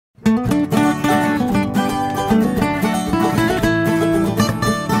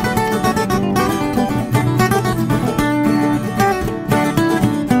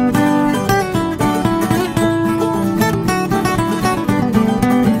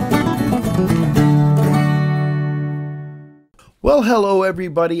Well, hello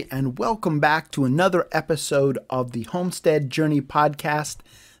everybody, and welcome back to another episode of the Homestead Journey podcast.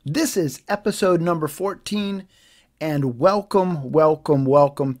 This is episode number 14, and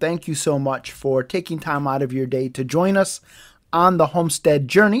welcome. Thank you so much for taking time out of your day to join us on the Homestead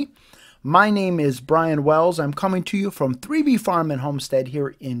Journey. My name is Brian Wells. I'm coming to you from 3B Farm and Homestead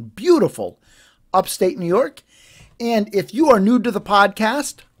here in beautiful upstate New York. And if you are new to the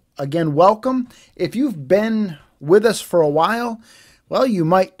podcast, again, welcome. If you've been with us for a while, well, you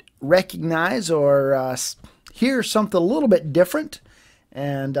might recognize or hear something a little bit different,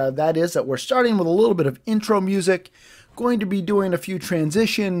 and that is that we're starting with a little bit of intro music, going to be doing a few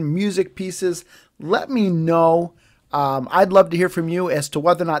transition music pieces. Let me know. I'd love to hear from you as to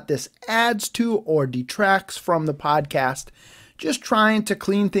whether or not this adds to or detracts from the podcast. Just trying to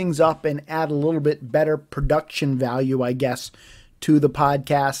clean things up and add a little bit better production value, I guess, to the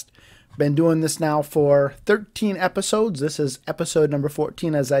podcast. Been doing this now for 13 episodes. This is episode number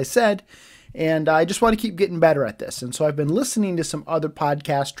 14, as I said, and I just want to keep getting better at this. And so I've been listening to some other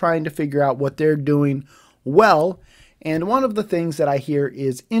podcasts, trying to figure out what they're doing well. And one of the things that I hear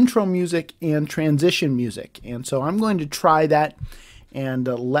is intro music and transition music. And so I'm going to try that and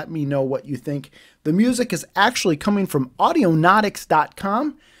let me know what you think. The music is actually coming from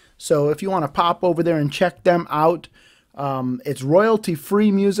audionautics.com. So if you want to pop over there and check them out, it's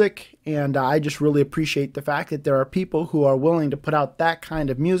royalty-free music, and I just really appreciate the fact that there are people who are willing to put out that kind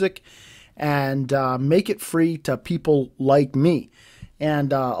of music and make it free to people like me.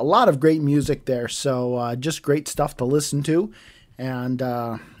 And a lot of great music there, so just great stuff to listen to. And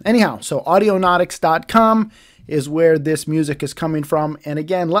anyhow, so audionautics.com is where this music is coming from. And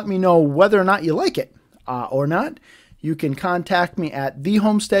again, let me know whether or not you like it or not. You can contact me at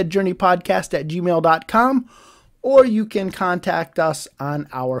thehomesteadjourneypodcast@gmail.com, or you can contact us on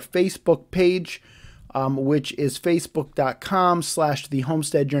our Facebook page, which is facebook.com/The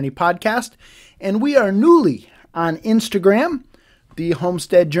Homestead Journey Podcast. And we are newly on Instagram. The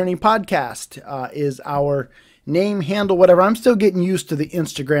Homestead Journey Podcast is our name, handle, whatever. I'm still getting used to the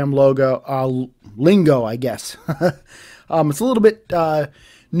Instagram logo, lingo, I guess. It's a little bit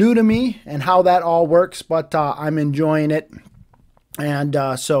new to me and how that all works, but I'm enjoying it. And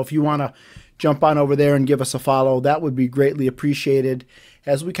so if you want to jump on over there and give us a follow, that would be greatly appreciated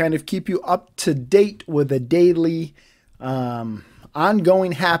as we kind of keep you up to date with the daily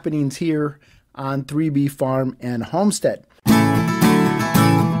ongoing happenings here on 3B Farm and Homestead.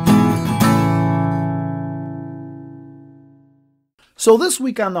 So this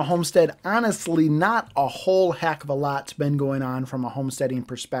week on the Homestead, honestly, not a whole heck of a lot's been going on from a homesteading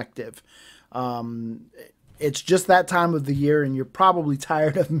perspective. It's just that time of the year, and you're probably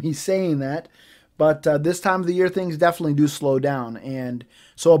tired of me saying that, but this time of the year, things definitely do slow down. And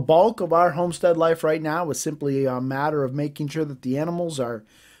so a bulk of our homestead life right now is simply a matter of making sure that the animals are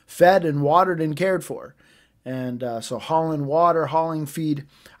fed and watered and cared for. And so hauling water, hauling feed.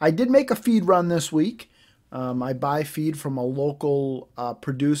 I did make a feed run this week. I buy feed from a local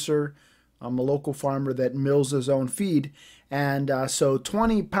producer, a local farmer that mills his own feed. And so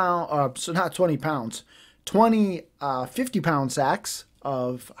 20 50-pound sacks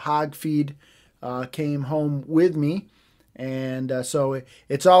of hog feed came home with me. And so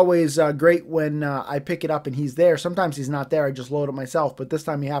it's always great when I pick it up and he's there. Sometimes he's not there. I just load it myself. But this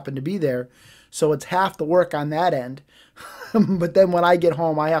time he happened to be there. So it's half the work on that end. But then when I get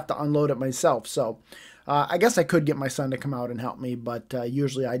home, I have to unload it myself. So I guess I could get my son to come out and help me, but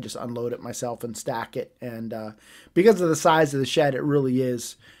usually I just unload it myself and stack it. And because of the size of the shed, it really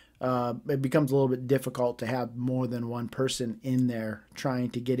is, it becomes a little bit difficult to have more than one person in there trying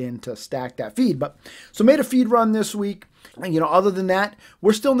to get in to stack that feed. But so made a feed run this week. And, other than that,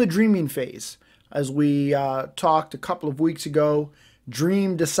 we're still in the dreaming phase. As we talked a couple of weeks ago,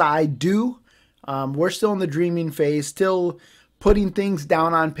 dream, decide, do. We're still in the dreaming phase, still putting things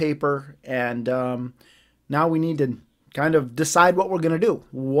down on paper, and now we need to kind of decide what we're going to do,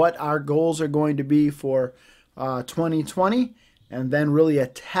 what our goals are going to be for 2020, and then really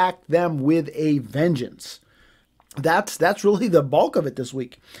attack them with a vengeance. That's really the bulk of it this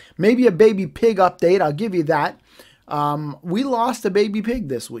week. Maybe a baby pig update, I'll give you that. We lost a baby pig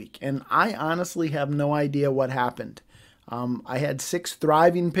this week, and I honestly have no idea what happened. I had 6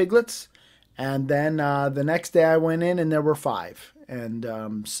 thriving piglets, and then the next day I went in and there were 5.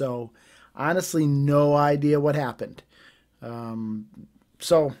 And so honestly, no idea what happened.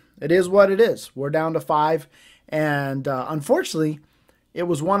 So it is what it is. We're down to 5. And unfortunately, it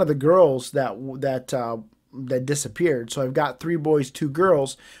was one of the girls that disappeared. So I've got 3 boys, 2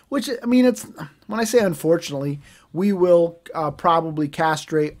 girls, which, I mean, it's, when I say unfortunately, we will probably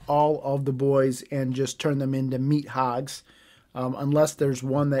castrate all of the boys and just turn them into meat hogs. unless there's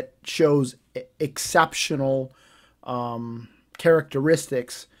one that shows exceptional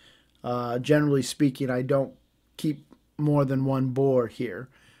characteristics. Generally speaking, I don't keep more than one boar here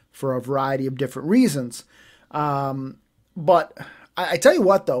for a variety of different reasons. But I tell you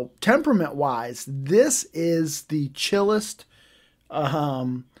what, though, temperament-wise, this is the chillest,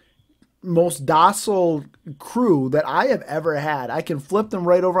 most docile crew that I have ever had. I can flip them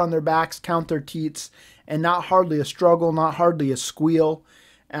right over on their backs, count their teats, and not hardly a struggle, not hardly a squeal.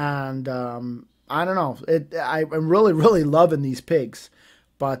 And I don't know. I'm really, really loving these pigs,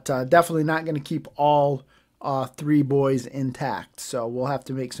 but definitely not going to keep all 3 boys intact. So we'll have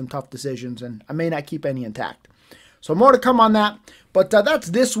to make some tough decisions, and I may not keep any intact. So more to come on that. But that's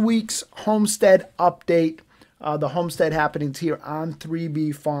this week's Homestead update. The Homestead happenings here on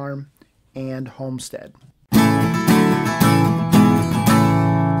 3B Farm and Homestead.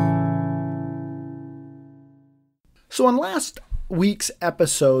 So in last week's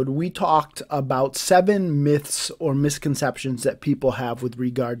episode, we talked about 7 myths or misconceptions that people have with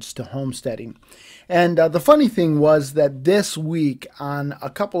regards to homesteading. And the funny thing was that this week on a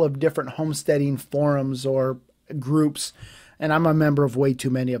couple of different homesteading forums or groups, and I'm a member of way too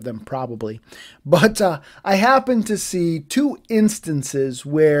many of them probably, but I happened to see 2 instances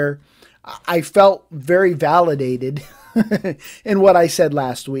where I felt very validated in what I said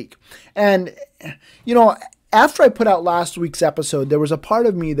last week. And, you know, after I put out last week's episode, there was a part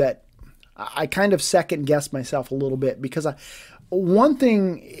of me that I kind of second-guessed myself a little bit, because one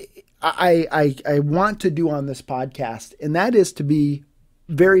thing I want to do on this podcast, and that is to be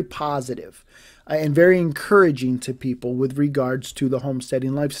very positive and very encouraging to people with regards to the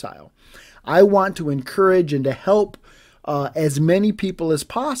homesteading lifestyle. I want to encourage and to help as many people as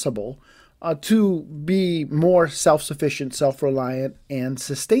possible to be more self-sufficient, self-reliant, and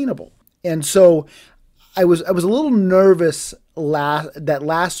sustainable. And so I was a little nervous that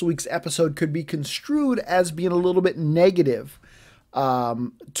last week's episode could be construed as being a little bit negative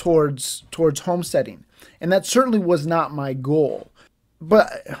towards homesteading, and that certainly was not my goal.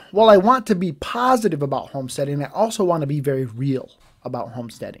 But while I want to be positive about homesteading, I also want to be very real about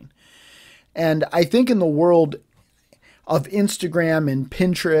homesteading. And I think in the world of Instagram and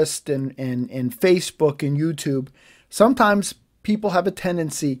Pinterest and Facebook and YouTube, sometimes people have a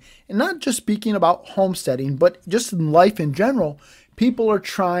tendency, and not just speaking about homesteading, but just in life in general, people are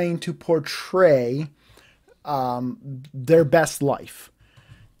trying to portray their best life.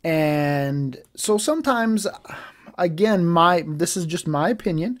 And so sometimes, again, this is just my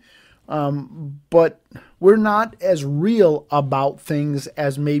opinion, but we're not as real about things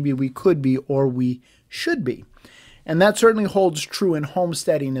as maybe we could be or we should be. And that certainly holds true in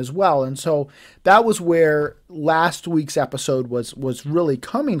homesteading as well. And so that was where last week's episode was really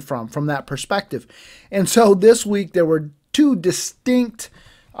coming from that perspective. And so this week there were 2 distinct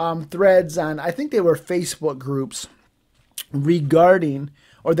threads on, I think they were Facebook groups, regarding,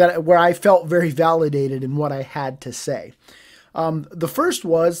 or that where I felt very validated in what I had to say. The first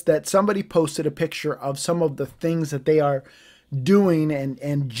was that somebody posted a picture of some of the things that they are doing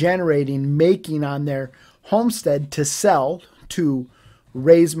and generating, making on their homestead to sell, to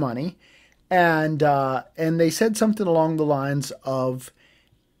raise money. And they said something along the lines of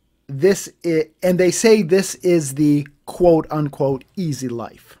and they say this is the quote unquote easy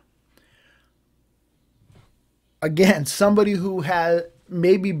life. Again, somebody who has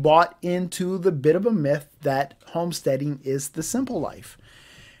maybe bought into the bit of a myth that homesteading is the simple life.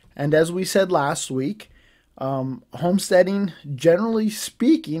 And as we said last week, homesteading, generally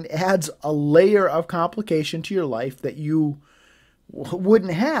speaking, adds a layer of complication to your life that you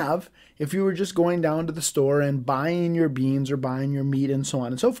wouldn't have if you were just going down to the store and buying your beans or buying your meat and so on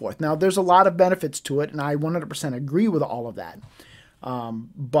and so forth. Now, there's a lot of benefits to it, and I 100% agree with all of that.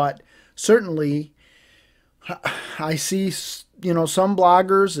 But certainly, I see, some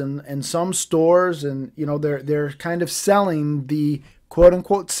bloggers and some stores, and, they're kind of selling the quote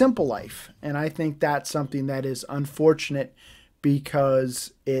unquote simple life. And I think that's something that is unfortunate,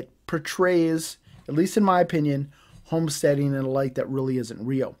 because it portrays, at least in my opinion, homesteading in a light that really isn't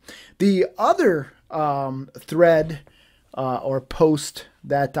real. The other thread or post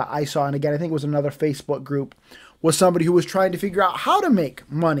that I saw, and again, I think it was another Facebook group, was somebody who was trying to figure out how to make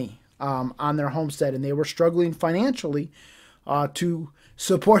money on their homestead, and they were struggling financially to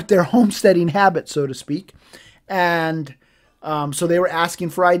support their homesteading habit, so to speak. And so they were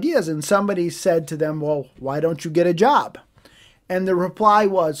asking for ideas, and somebody said to them, well, why don't you get a job? And the reply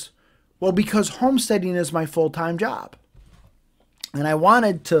was, well, because homesteading is my full-time job. And I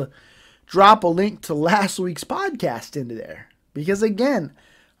wanted to drop a link to last week's podcast into there, because again,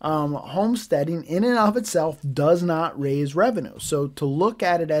 homesteading in and of itself does not raise revenue. So to look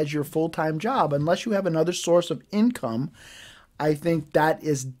at it as your full-time job, unless you have another source of income, I think that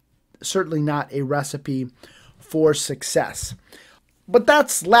is certainly not a recipe for success. But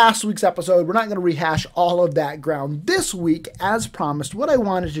that's last week's episode. We're not going to rehash all of that ground. This week, as promised, what I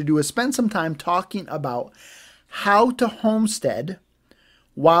wanted to do is spend some time talking about how to homestead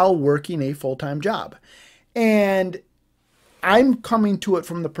while working a full-time job. And I'm coming to it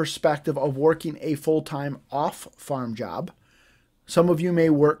from the perspective of working a full-time off-farm job. Some of you may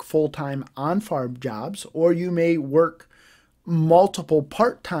work full-time on-farm jobs, or you may work multiple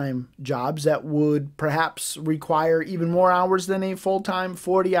part-time jobs that would perhaps require even more hours than a full-time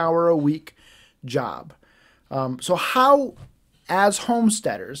 40-hour-a-week job. So how, as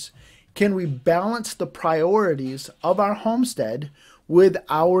homesteaders, can we balance the priorities of our homestead with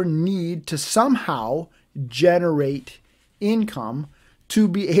our need to somehow generate income to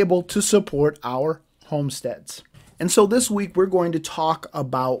be able to support our homesteads? And so this week we're going to talk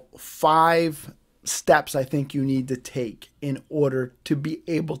about 5 steps I think you need to take in order to be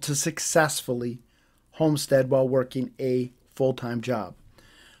able to successfully homestead while working a full-time job.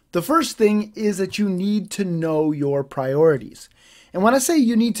 The first thing is that you need to know your priorities. And when I say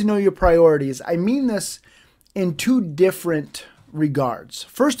you need to know your priorities, I mean this in 2 different regards.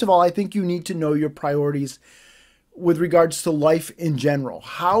 First of all, I think you need to know your priorities with regards to life in general.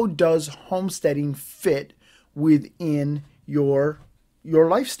 How does homesteading fit within your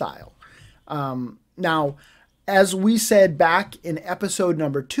lifestyle? Now, as we said back in episode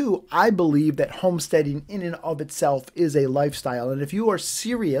number 2, I believe that homesteading in and of itself is a lifestyle. And if you are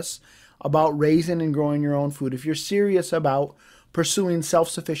serious about raising and growing your own food, if you're serious about pursuing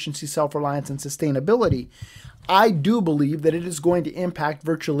self-sufficiency, self-reliance, and sustainability, I do believe that it is going to impact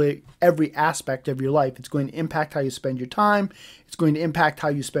virtually every aspect of your life. It's going to impact how you spend your time. It's going to impact how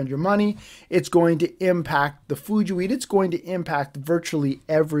you spend your money. It's going to impact the food you eat. It's going to impact virtually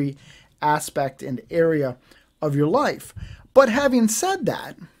every aspect and area of your life. But having said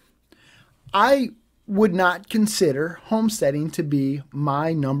that, I would not consider homesteading to be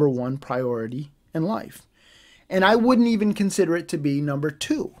my number 1 priority in life. And I wouldn't even consider it to be number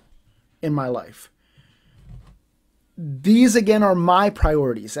 2 in my life. These, again, are my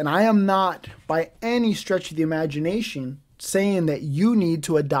priorities. And I am not, by any stretch of the imagination, saying that you need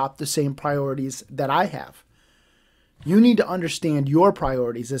to adopt the same priorities that I have. You need to understand your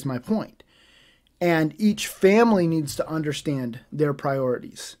priorities, is my point. And each family needs to understand their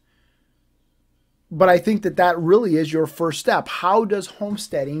priorities. But I think that that really is your first step. How does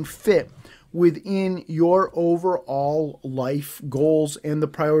homesteading fit within your overall life goals and the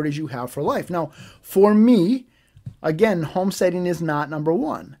priorities you have for life? Now, for me, again, homesteading is not number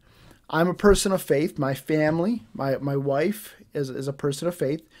 1. I'm a person of faith. My family, my wife is a person of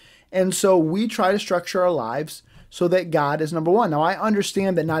faith. And so we try to structure our lives so that God is number 1. Now, I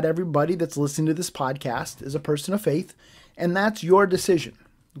understand that not everybody that's listening to this podcast is a person of faith, and that's your decision.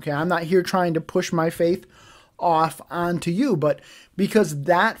 Okay, I'm not here trying to push my faith off onto you, but because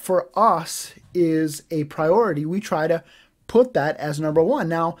that for us is a priority, we try to put that as number 1.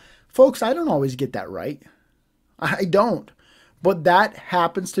 Now, folks, I don't always get that right. I don't. But that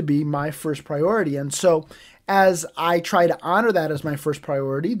happens to be my first priority. And so as I try to honor that as my first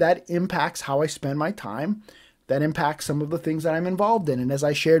priority, that impacts how I spend my time. That impacts some of the things that I'm involved in. And as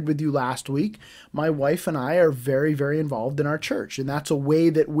I shared with you last week, my wife and I are very, very involved in our church. And that's a way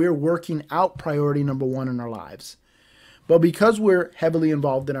that we're working out priority number 1 in our lives. But because we're heavily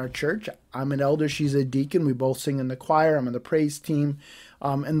involved in our church, I'm an elder, she's a deacon. We both sing in the choir. I'm on the praise team.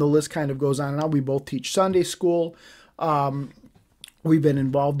 And the list kind of goes on and on. We both teach Sunday school. We've been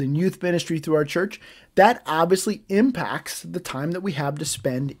involved in youth ministry through our church. That obviously impacts the time that we have to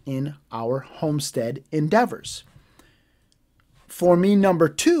spend in our homestead endeavors. For me, number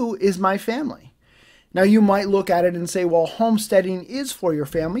 2 is my family. Now, you might look at it and say, well, homesteading is for your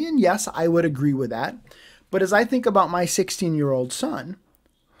family. And yes, I would agree with that. But as I think about my 16-year-old son,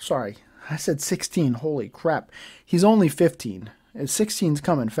 sorry, I said 16, holy crap. He's only 15. And 16's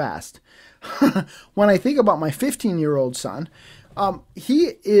coming fast. When I think about my 15-year-old son,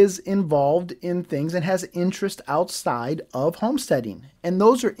 he is involved in things and has interest outside of homesteading. And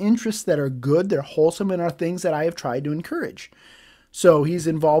those are interests that are good, they're wholesome, and are things that I have tried to encourage. So he's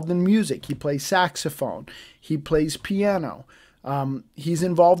involved in music. He plays saxophone. He plays piano. He's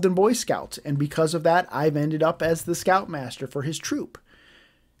involved in Boy Scouts. And because of that, I've ended up as the scoutmaster for his troop.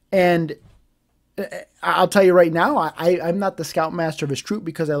 And I'll tell you right now, I'm not the scoutmaster of his troop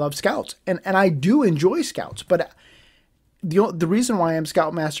because I love scouts. And I do enjoy scouts. But the reason why I'm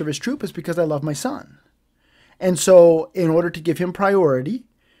scoutmaster of his troop is because I love my son. And so in order to give him priority,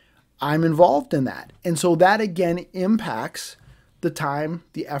 I'm involved in that. And so that again impacts the time,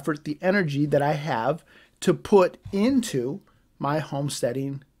 the effort, the energy that I have to put into my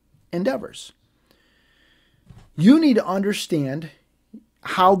homesteading endeavors. You need to understand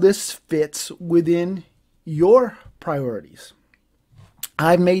how this fits within your priorities.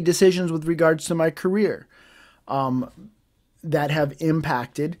 I've made decisions with regards to my career that have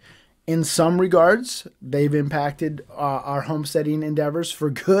impacted. In some regards, they've impacted our homesteading endeavors for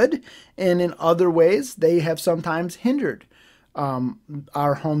good, and in other ways, they have sometimes hindered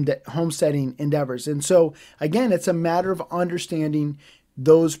our homesteading endeavors. And so, again, it's a matter of understanding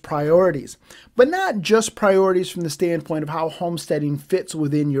those priorities, but not just priorities from the standpoint of how homesteading fits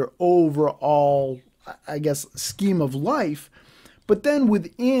within your overall, I guess, scheme of life, but then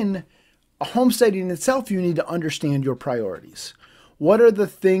within homesteading itself, you need to understand your priorities. What are the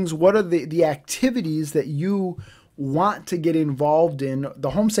things, what are the activities that you want to get involved in,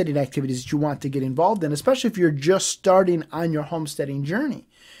 the homesteading activities that you want to get involved in, especially if you're just starting on your homesteading journey?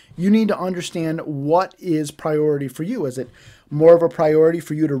 You need to understand what is priority for you. Is it more of a priority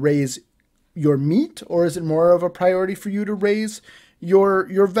for you to raise your meat, or is it more of a priority for you to raise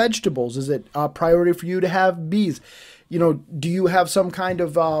your vegetables? Is it a priority for you to have bees? You know, do you have some kind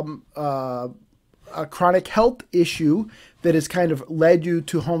of a chronic health issue that has kind of led you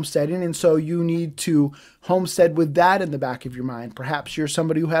to homesteading, and so you need to homestead with that in the back of your mind? Perhaps you're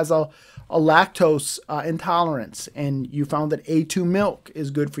somebody who has a lactose intolerance, and you found that A2 milk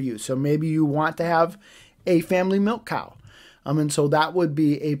is good for you, so maybe you want to have a family milk cow. And so that would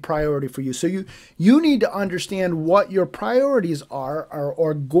be a priority for you. So you need to understand what your priorities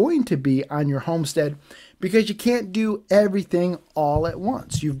are going to be on your homestead, because you can't do everything all at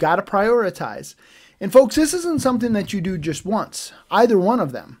once. You've got to prioritize. And folks, this isn't something that you do just once, either one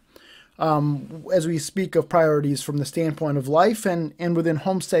of them. As we speak of priorities from the standpoint of life and within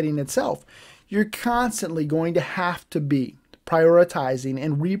homesteading itself, you're constantly going to have to be prioritizing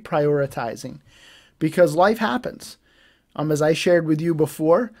and reprioritizing, because life happens. As I shared with you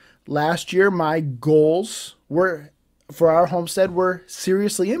before, last year my goals for our homestead were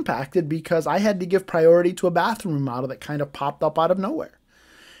seriously impacted because I had to give priority to a bathroom remodel that kind of popped up out of nowhere.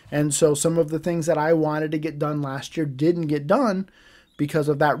 And so some of the things that I wanted to get done last year didn't get done because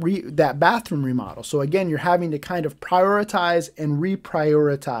of that bathroom remodel. So again, you're having to kind of prioritize and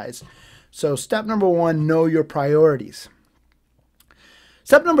reprioritize. So step number one, know your priorities.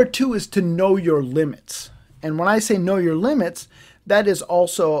 Step number two is to know your limits. And when I say know your limits, that is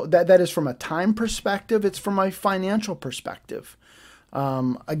also that is from a time perspective. It's from a financial perspective.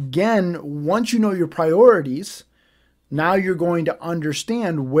 Again, once you know your priorities, now you're going to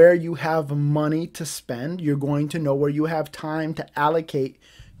understand where you have money to spend. You're going to know where you have time to allocate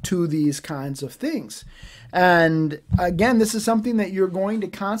to these kinds of things. And again, this is something that you're going to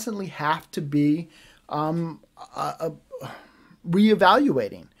constantly have to be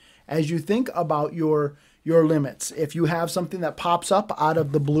reevaluating as you think about your limits. If you have something that pops up out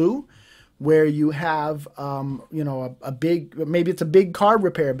of the blue, where you have, maybe it's a big car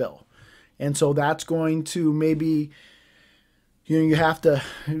repair bill, and so that's going to maybe, you have to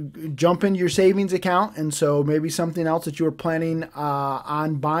jump into your savings account, and so maybe something else that you were planning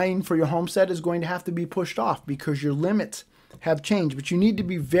on buying for your homestead is going to have to be pushed off because your limits have changed. But you need to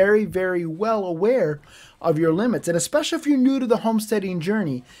be very, very well aware of your limits. And especially if you're new to the homesteading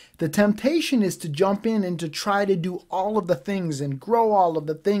journey, the temptation is to jump in and to try to do all of the things and grow all of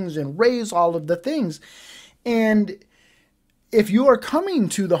the things and raise all of the things. And if you are coming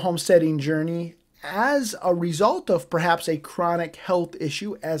to the homesteading journey as a result of perhaps a chronic health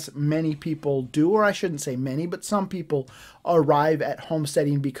issue, as many people do, or I shouldn't say many, but some people arrive at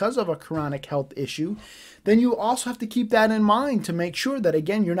homesteading because of a chronic health issue, then you also have to keep that in mind to make sure that,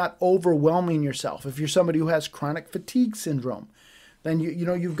 again, you're not overwhelming yourself. If you're somebody who has chronic fatigue syndrome, then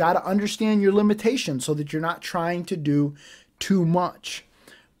you've got to understand your limitations so that you're not trying to do too much.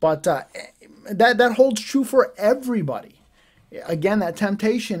 But that holds true for everybody. Again, that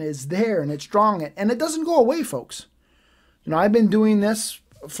temptation is there and it's strong, and it doesn't go away, folks. I've been doing this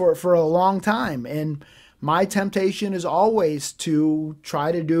for a long time, and my temptation is always to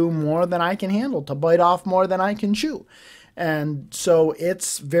try to do more than I can handle, to bite off more than I can chew. And so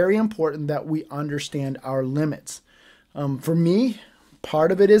it's very important that we understand our limits. For me,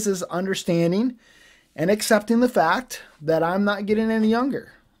 part of it is understanding and accepting the fact that I'm not getting any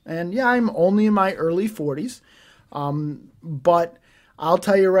younger. And yeah, I'm only in my early 40s. But I'll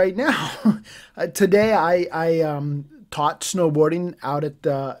tell you right now, today I taught snowboarding out at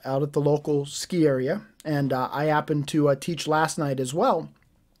the local ski area, and I happened to teach last night as well.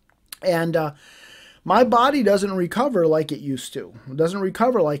 And my body doesn't recover like it used to. It doesn't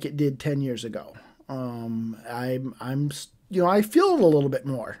recover like it did 10 years ago. I feel it a little bit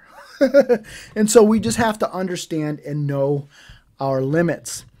more. And so we just have to understand and know our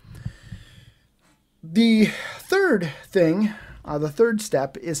limits. The third thing, the third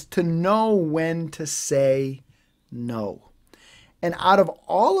step is to know when to say no. And out of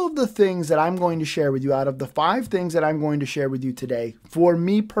all of the things that I'm going to share with you, out of the 5 things that I'm going to share with you today, for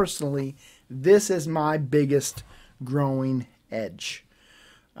me personally, this is my biggest growing edge.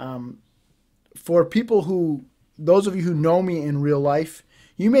 For people who, those of you who know me in real life,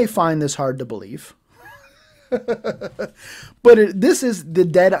 you may find this hard to believe. But this is the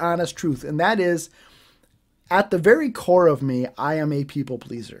dead honest truth. And that is, at the very core of me, I am a people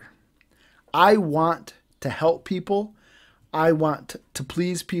pleaser. I want to help people. I want to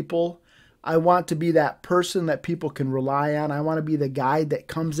please people. I want to be that person that people can rely on. I want to be the guy that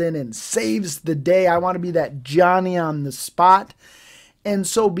comes in and saves the day. I want to be that Johnny on the spot. And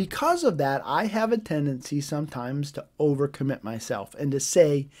so because of that, I have a tendency sometimes to overcommit myself and to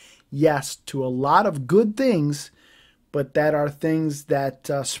say yes to a lot of good things, but that are things that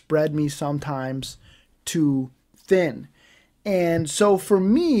spread me sometimes too thin. And so for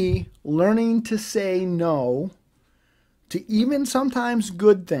me, learning to say no to even sometimes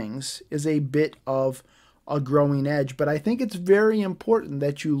good things is a bit of a growing edge. But I think it's very important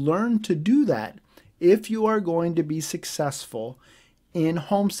that you learn to do that if you are going to be successful in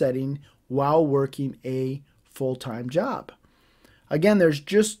homesteading while working a full-time job. Again,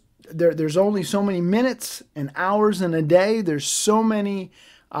 there's only so many minutes and hours in a day. There's so many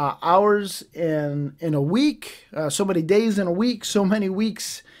hours in a week, so many days in a week, so many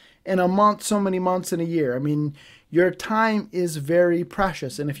weeks in a month, so many months in a year. I mean, your time is very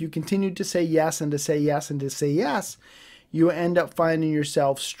precious. And if you continue to say yes and to say yes and to say yes, you end up finding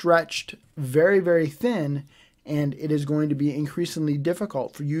yourself stretched very, very thin. And it is going to be increasingly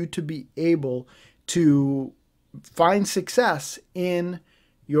difficult for you to be able to find success in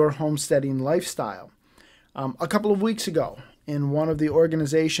your homesteading lifestyle. A couple of weeks ago, in one of the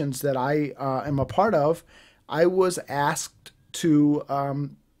organizations that I am a part of, I was asked to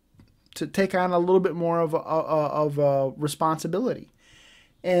take on a little bit more of a responsibility.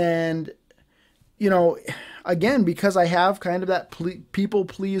 And, you know, again, because I have kind of that people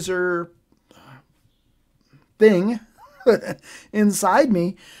pleaser thing inside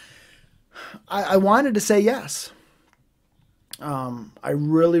me, I wanted to say yes. I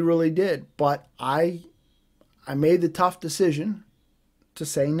really, really did. But I made the tough decision to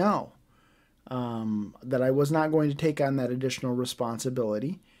say no, that I was not going to take on that additional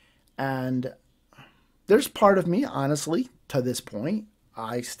responsibility. And there's part of me, honestly, to this point,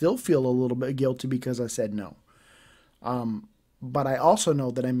 I still feel a little bit guilty because I said no. But I also know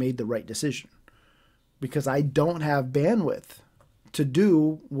that I made the right decision because I don't have bandwidth to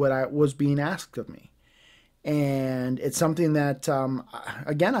do what was being asked of me. And it's something that,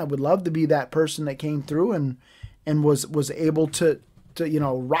 again, I would love to be that person that came through and was able to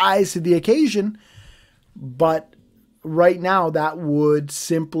rise to the occasion. But right now, that would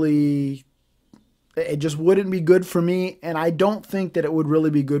simply, it just wouldn't be good for me. And I don't think that it would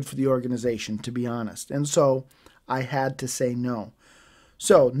really be good for the organization, to be honest. And so I had to say no.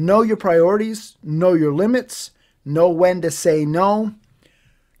 So know your priorities, know your limits, know when to say no.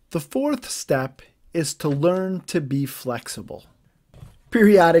 The fourth step is to learn to be flexible.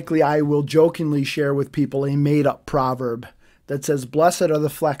 Periodically, I will jokingly share with people a made-up proverb that says, "Blessed are the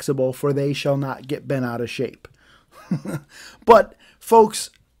flexible, for they shall not get bent out of shape." But folks,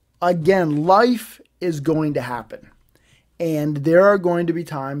 again, life is going to happen. And there are going to be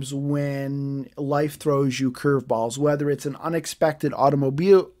times when life throws you curveballs, whether it's an unexpected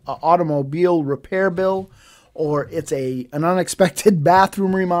automobile repair bill, or it's an unexpected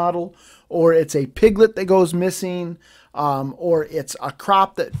bathroom remodel, or it's a piglet that goes missing, or it's a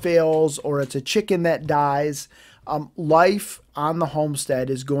crop that fails, or it's a chicken that dies. Life on the homestead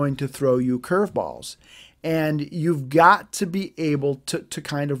is going to throw you curveballs. And you've got to be able to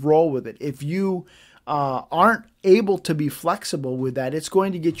kind of roll with it. If you aren't able to be flexible with that, it's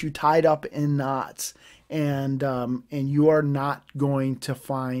going to get you tied up in knots, and you are not going to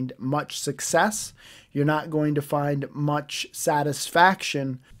find much success. You're not going to find much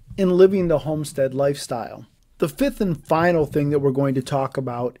satisfaction in living the homestead lifestyle. The fifth and final thing that we're going to talk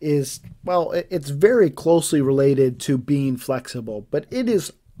about is, well, it's very closely related to being flexible, but it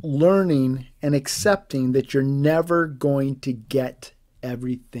is learning and accepting that you're never going to get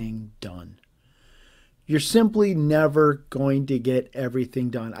everything done. You're simply never going to get everything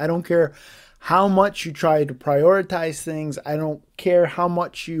done. I don't care how much you try to prioritize things. I don't care how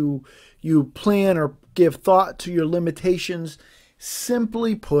much you plan or give thought to your limitations.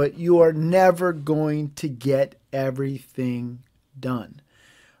 Simply put, you are never going to get everything done.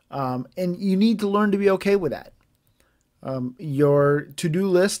 And you need to learn to be okay with that. Your to-do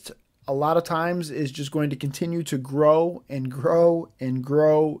list a lot of times is just going to continue to grow and grow and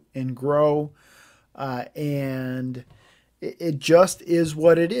grow and grow. And it just is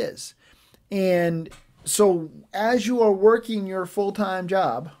what it is. And so as you are working your full-time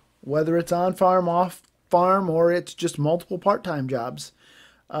job, whether it's on farm, off farm, or it's just multiple part-time jobs,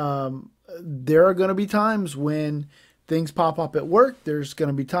 there are going to be times when things pop up at work. There's going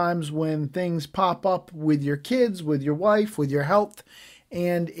to be times when things pop up with your kids, with your wife, with your health,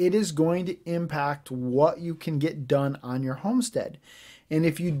 and it is going to impact what you can get done on your homestead. And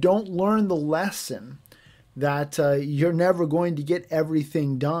if you don't learn the lesson that you're never going to get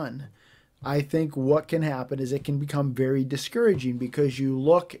everything done, I think what can happen is it can become very discouraging, because you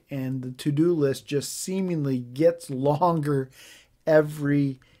look and the to-do list just seemingly gets longer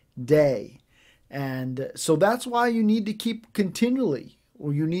every day. And so that's why you need to keep continually,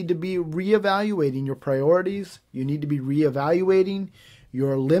 or you need to be reevaluating your priorities. You need to be reevaluating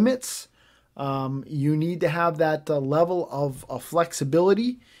your limits. You need to have that level of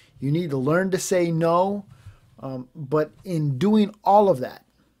flexibility. You need to learn to say no. But in doing all of that,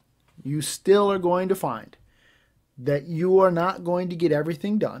 you still are going to find that you are not going to get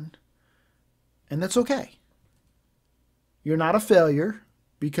everything done. And that's okay. You're not a failure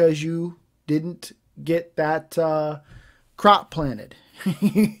because you didn't get that crop planted.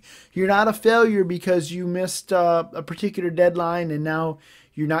 You're not a failure because you missed a particular deadline and now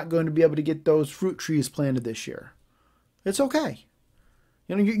you're not going to be able to get those fruit trees planted this year. It's okay.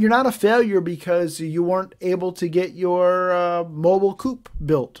 You know, you're not a failure because you weren't able to get your mobile coop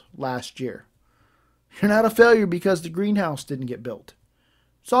built last year. You're not a failure because the greenhouse didn't get built.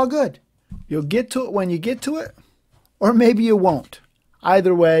 It's all good. You'll get to it when you get to it, or maybe you won't.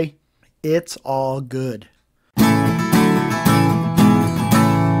 Either way, it's all good.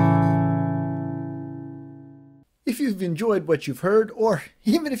 If you've enjoyed what you've heard, or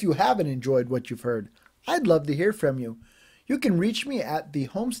even if you haven't enjoyed what you've heard, I'd love to hear from you. You can reach me at the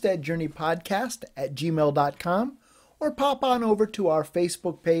Homestead Journey Podcast at gmail.com, or pop on over to our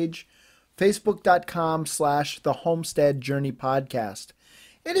Facebook page, facebook.com/the Homestead Journey Podcast.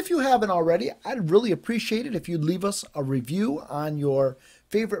 And if you haven't already, I'd really appreciate it if you'd leave us a review on your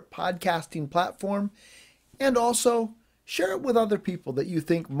favorite podcasting platform, and also share it with other people that you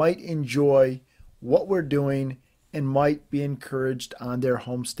think might enjoy what we're doing and might be encouraged on their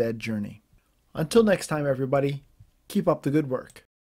homestead journey. Until next time, everybody, keep up the good work.